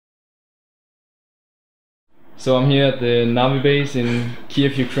So I'm here at the Navy base in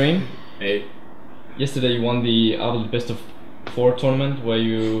Kiev, Ukraine. Hey. Yesterday you won the out of the best of 4 tournament, where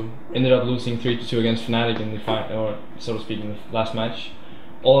you ended up losing 3-2 against Fnatic in the or so to speak, in the last match.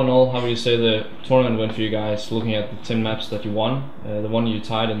 All in all, how would you say the tournament went for you guys, looking at the 10 maps that you won, the 1 you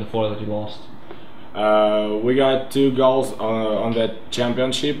tied and the 4 that you lost? We got 2 goals on that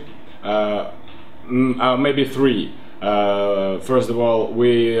championship, maybe 3. First of all,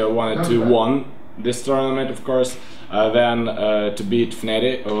 we wanted to win this tournament, of course, then to beat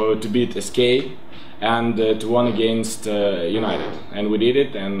Fnatic, or to beat SK, and to win against United, and we did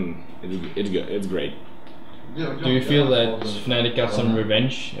it, and it's great. Do you feel that Fnatic got some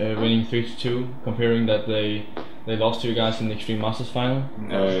revenge, winning 3-2, comparing that they lost to you guys in the Extreme Masters final?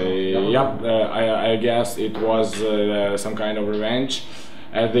 I guess it was some kind of revenge,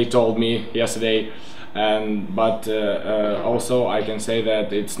 as they told me yesterday. But also I can say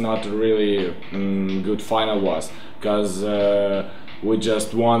that it's not really good final was, because we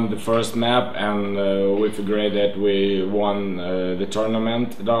just won the first map, and we figured that we won the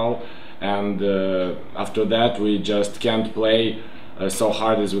tournament at all, and after that we just can't play so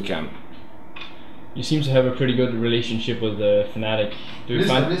hard as we can. You seem to have a pretty good relationship with Fnatic. Do you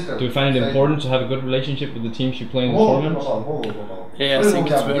find it important to have a good relationship with the teams you play in the tournament? Yeah, I think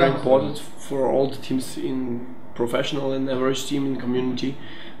it's very important for all the teams in professional and average team in community,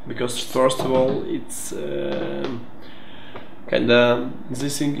 because first of all it's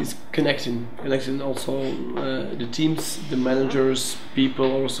this thing is connecting also the teams, the managers,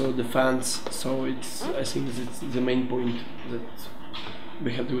 people, also the fans. So I think it's the main point, that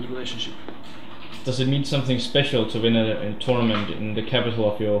we have a good relationship. Does it mean something special to win a tournament in the capital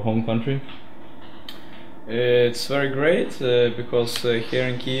of your home country? It's very great, because here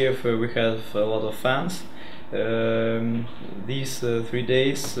in Kiev we have a lot of fans. These 3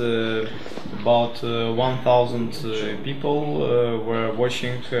 days about 1,000 people were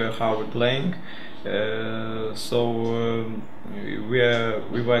watching how we're playing, so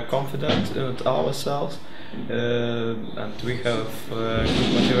we were confident in ourselves, and we have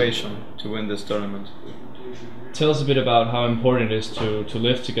good motivation to win this tournament. Tell us a bit about how important it is to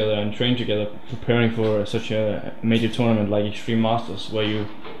live together and train together, preparing for such a major tournament like Extreme Masters, where you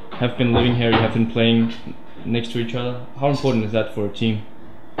have been living here, you have been playing next to each other. How important is that for a team?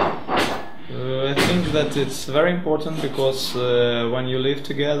 I think that it's very important, because when you live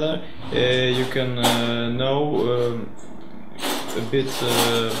together you can know a bit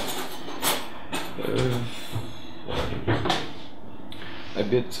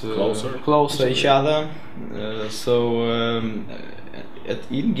closer each other, at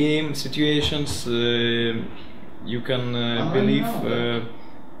in-game situations you can believe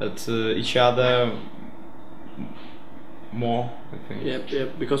at each other more, I think. Yeah,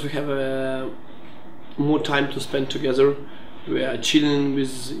 because we have more time to spend together. We are chilling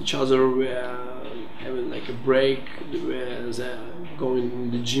with each other, we are having like a break, we are going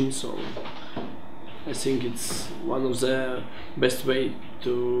in the gym, so I think it's one of the best way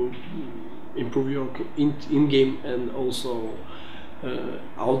to improve your in-game and also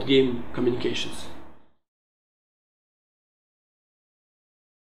out-game communications.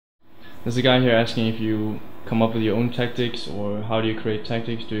 There's a guy here asking if you come up with your own tactics, or how do you create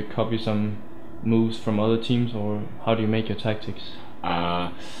tactics? Do you copy some moves from other teams, or how do you make your tactics?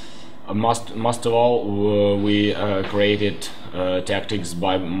 Most of all, we created tactics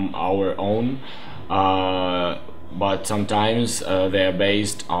by our own, but sometimes they are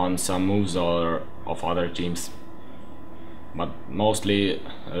based on some moves of other teams. But mostly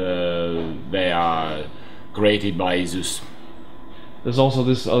they are created by Zeus. There's also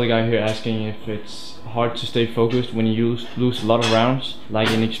this other guy here asking if it's hard to stay focused when you lose a lot of rounds.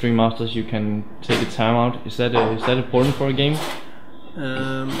 Like in Extreme Masters, you can take a timeout. Is that important for a game?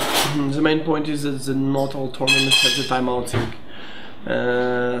 The main point is that not all tournaments have the timeout thing.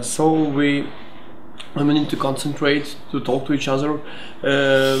 So when we need to concentrate, to talk to each other,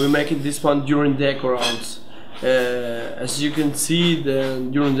 we make it this one during the echo rounds. As you can see,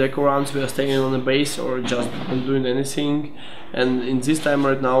 during the echo rounds we are staying on the base or just not doing anything, and in this time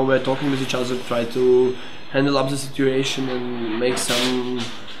right now we are talking with each other, try to handle up the situation and make some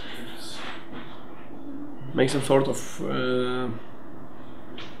sort of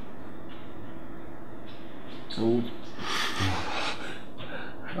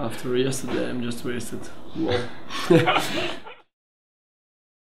after yesterday I'm just wasted. Wow.